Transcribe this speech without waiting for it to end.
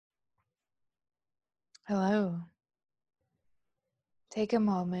Hello. Take a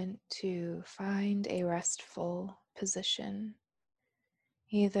moment to find a restful position,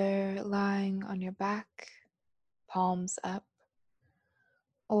 either lying on your back, palms up,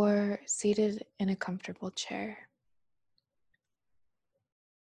 or seated in a comfortable chair.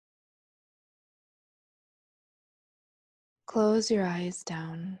 Close your eyes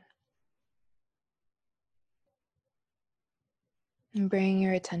down and bring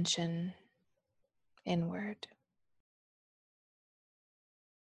your attention inward.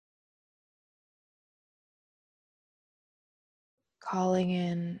 Calling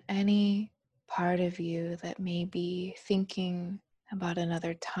in any part of you that may be thinking about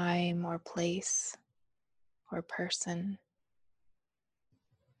another time or place or person,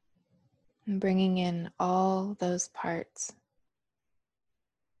 and bringing in all those parts,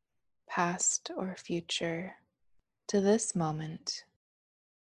 past or future, to this moment,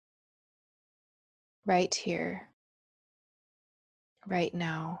 right here, right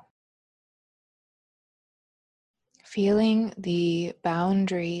now. Feeling the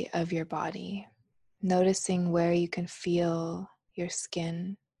boundary of your body, noticing where you can feel your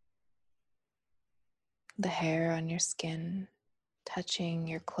skin, the hair on your skin, touching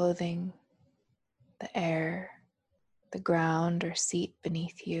your clothing, the air, the ground or seat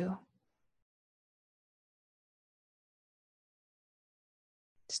beneath you.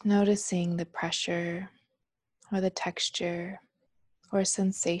 Just noticing the pressure or the texture or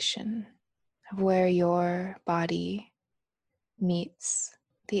sensation of where your body meets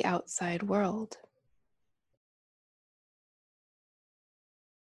the outside world.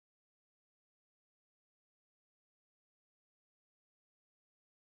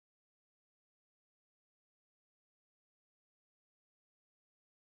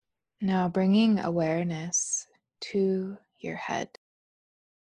 Now bringing awareness to your head,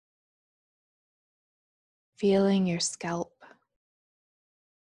 feeling your scalp,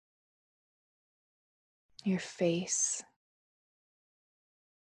 your face,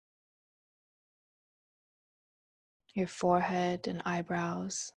 your forehead and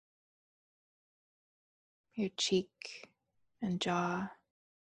eyebrows, your cheek and jaw,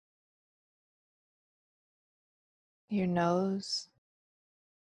 your nose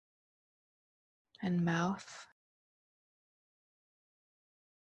and mouth.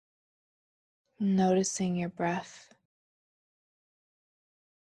 Noticing your breath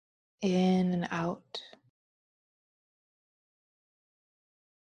in and out.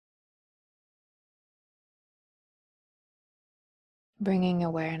 Bringing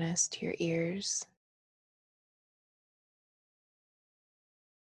awareness to your ears,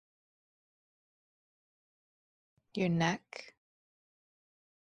 your neck,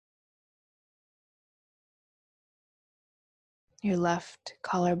 your left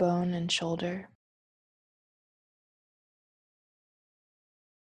collarbone and shoulder,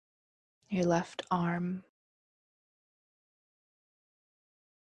 your left arm,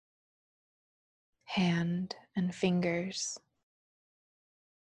 hand and fingers,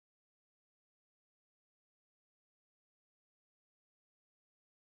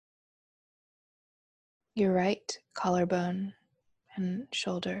 your right collarbone and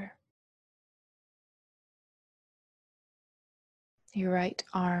shoulder, your right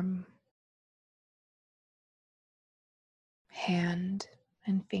arm, hand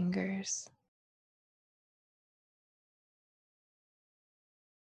and fingers,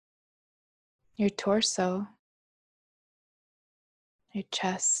 your torso, your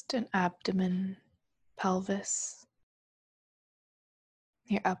chest and abdomen, pelvis,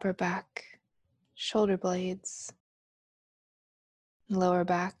 your upper back, shoulder blades, lower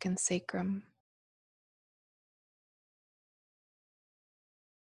back and sacrum,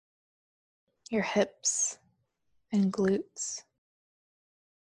 your hips and glutes,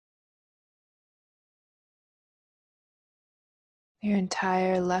 your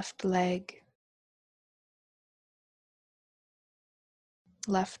entire left leg,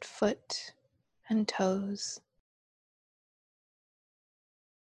 left foot and toes,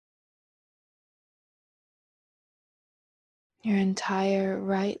 your entire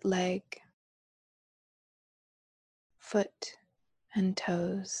right leg, foot and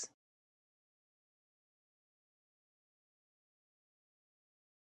toes,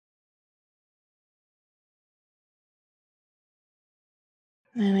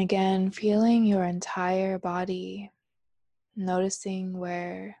 and again feeling your entire body, noticing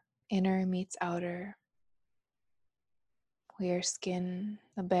where inner meets outer, where your skin,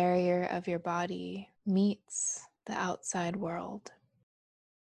 the barrier of your body, meets the outside world.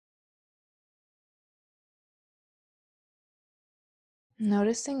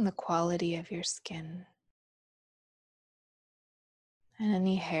 Noticing the quality of your skin, and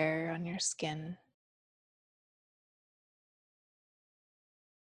any hair on your skin.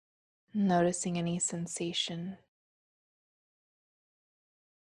 Noticing any sensation.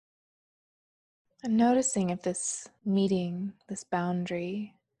 And noticing if this meeting, this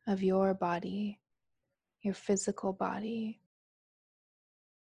boundary of your body, your physical body,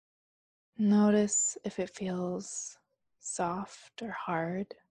 notice if it feels soft or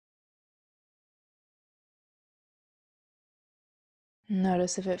hard.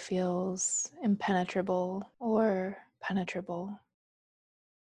 Notice if it feels impenetrable or penetrable.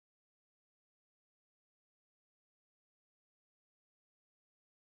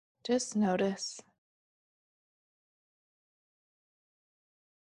 Just notice.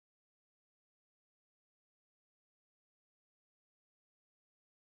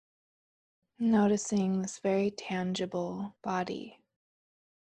 Noticing this very tangible body.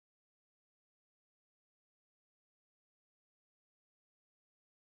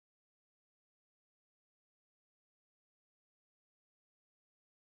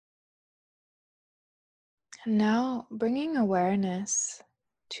 And now bringing awareness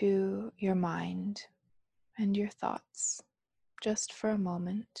to your mind and your thoughts just for a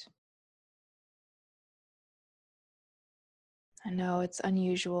moment. I know it's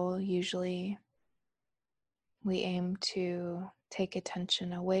unusual. Usually we aim to take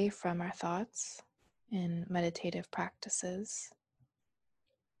attention away from our thoughts in meditative practices.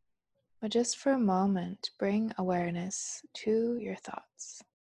 But just for a moment, bring awareness to your thoughts.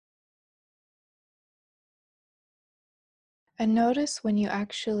 And notice when you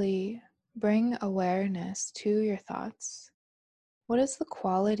actually bring awareness to your thoughts, what is the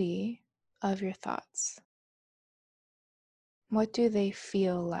quality of your thoughts? What do they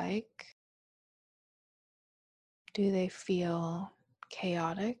feel like? Do they feel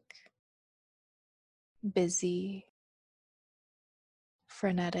chaotic, busy,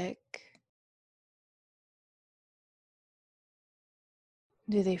 frenetic?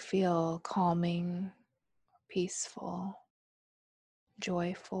 Do they feel calming, peaceful,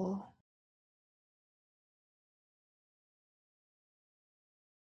 joyful?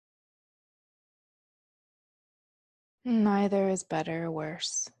 Neither is better or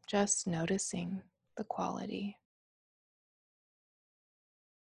worse, just noticing the quality.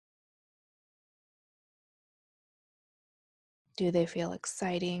 Do they feel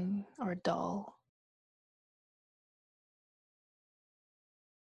exciting or dull?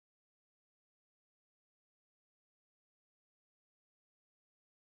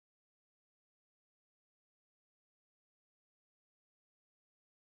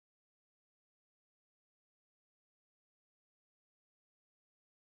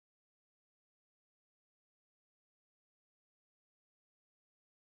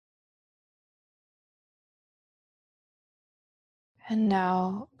 And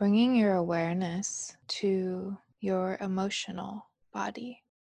now bringing your awareness to your emotional body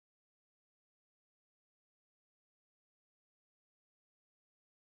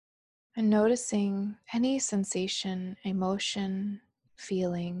and noticing any sensation, emotion,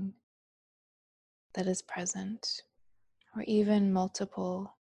 feeling that is present, or even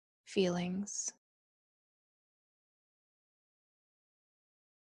multiple feelings.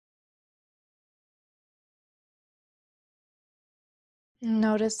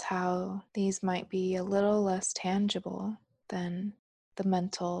 Notice how these might be a little less tangible than the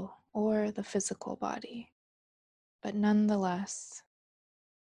mental or the physical body, but nonetheless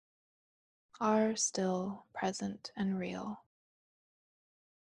are still present and real.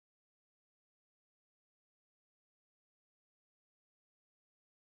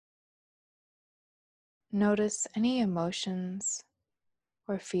 Notice any emotions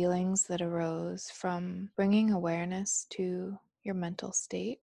or feelings that arose from bringing awareness to your mental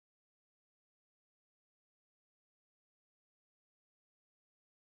state.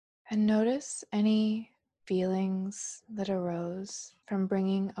 And notice any feelings that arose from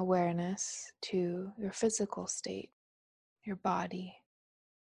bringing awareness to your physical state, your body.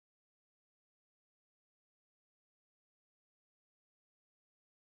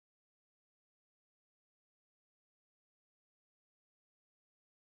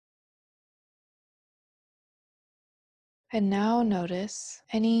 And now notice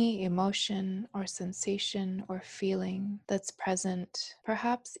any emotion or sensation or feeling that's present,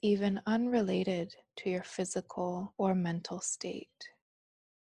 perhaps even unrelated to your physical or mental state.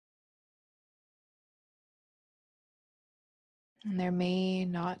 And there may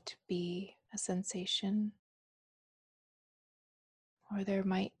not be a sensation, or there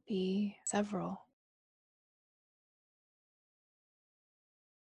might be several.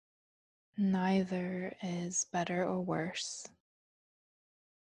 Neither is better or worse.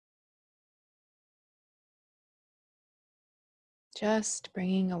 just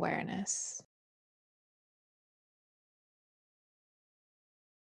bringing awareness.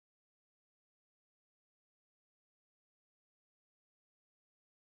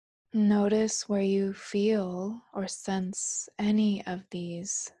 Notice where you feel or sense any of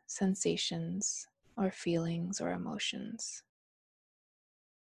these sensations or feelings or emotions.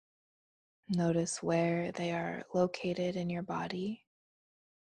 Notice where they are located in your body.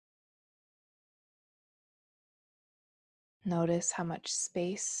 Notice how much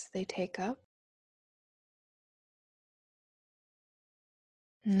space they take up.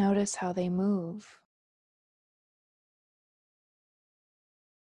 Notice how they move.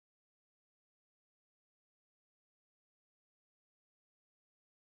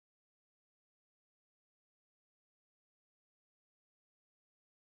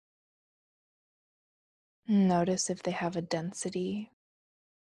 Notice if they have a density,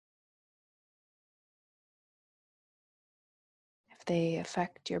 if they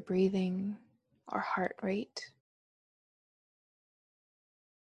affect your breathing or heart rate.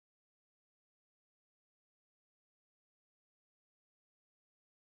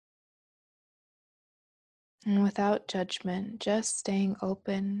 And without judgment, just staying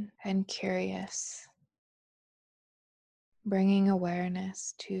open and curious, bringing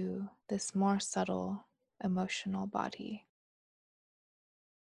awareness to this more subtle emotional body.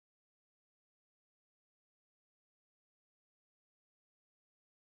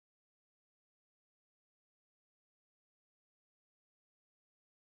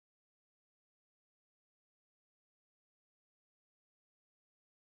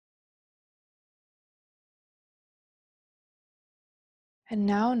 And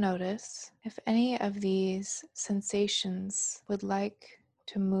now notice if any of these sensations would like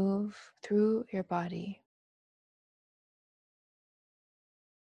to move through your body.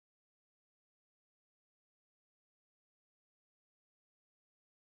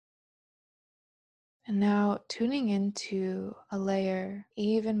 And now tuning into a layer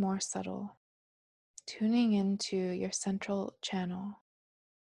even more subtle, tuning into your central channel,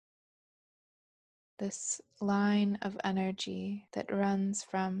 this line of energy that runs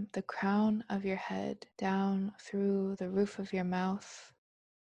from the crown of your head down through the roof of your mouth,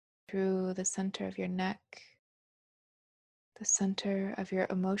 through the center of your neck, the center of your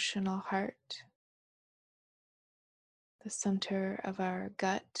emotional heart, the center of our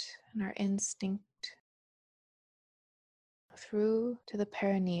gut and our instinct, through to the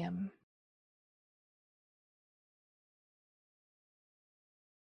perineum.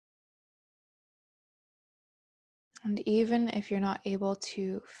 And even if you're not able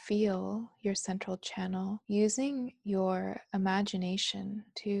to feel your central channel, using your imagination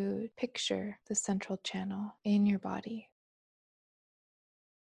to picture the central channel in your body.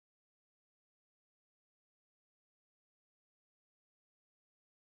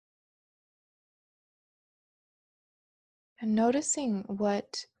 And noticing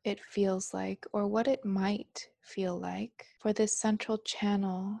what it feels like or what it might feel like for this central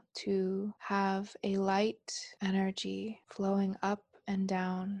channel to have a light energy flowing up and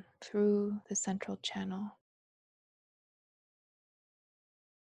down through the central channel.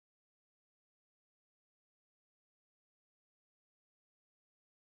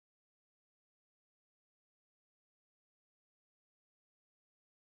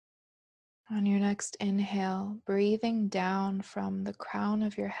 On your next inhale, breathing down from the crown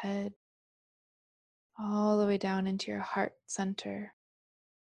of your head all the way down into your heart center.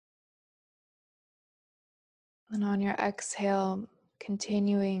 And on your exhale,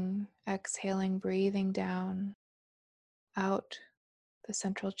 continuing exhaling, breathing down out the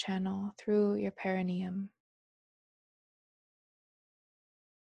central channel through your perineum.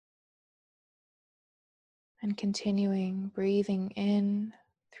 And continuing breathing in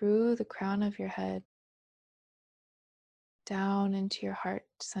through the crown of your head down into your heart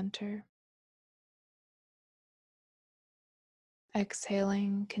center.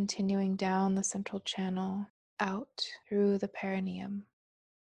 Exhaling, continuing down the central channel out through the perineum.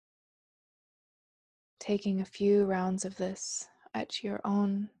 Taking a few rounds of this at your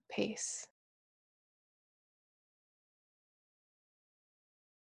own pace.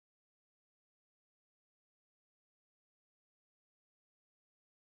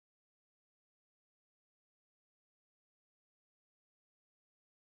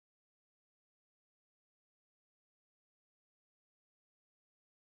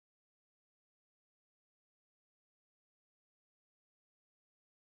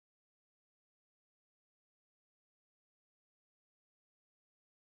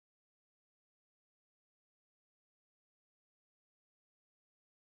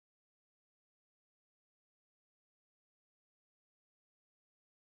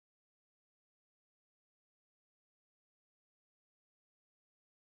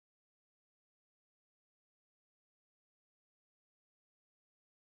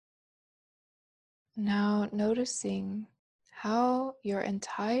 Now noticing how your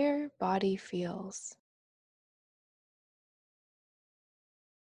entire body feels.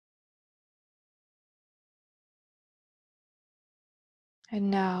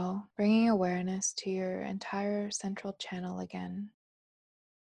 And now bringing awareness to your entire central channel again.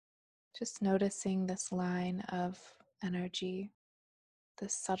 Just noticing this line of energy,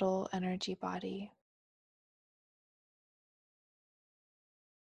 this subtle energy body.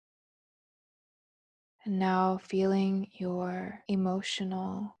 And now feeling your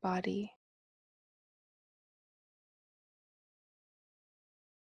emotional body.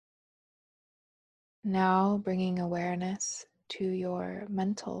 Now bringing awareness to your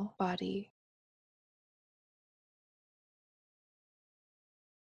mental body.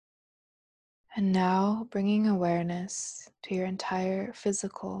 And now bringing awareness to your entire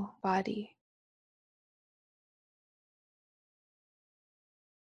physical body.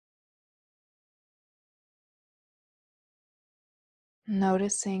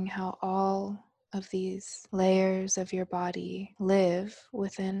 Noticing how all of these layers of your body live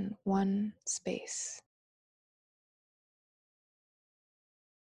within one space.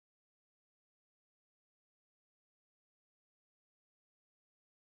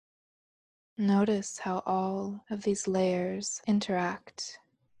 Notice how all of these layers interact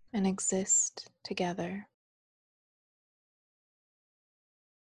and exist together.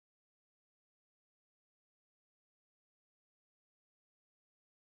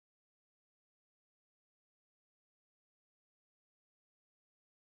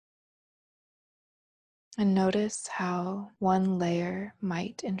 And notice how one layer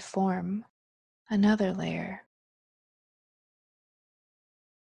might inform another layer.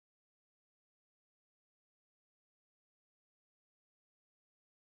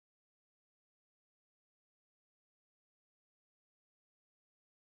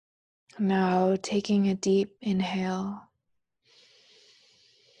 Now taking a deep inhale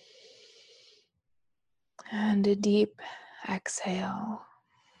and a deep exhale.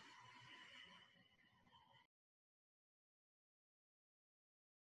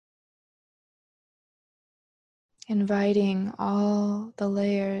 Inviting all the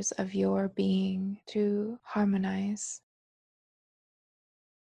layers of your being to harmonize.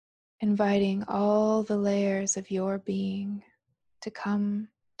 Inviting all the layers of your being to come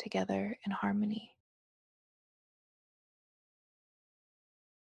together in harmony.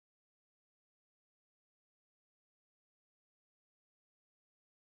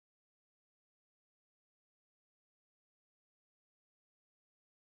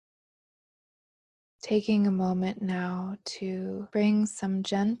 Taking a moment now to bring some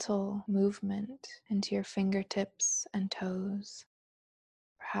gentle movement into your fingertips and toes,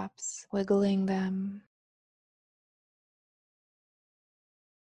 perhaps wiggling them.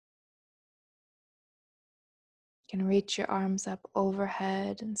 You can reach your arms up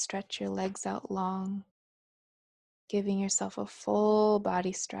overhead and stretch your legs out long, giving yourself a full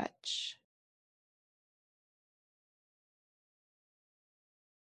body stretch.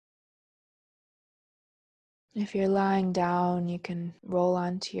 If you're lying down, you can roll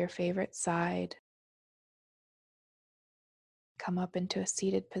onto your favorite side, come up into a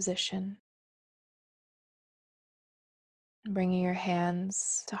seated position, bringing your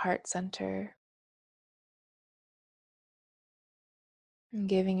hands to heart center and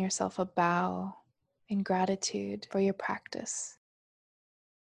giving yourself a bow in gratitude for your practice.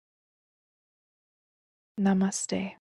 Namaste.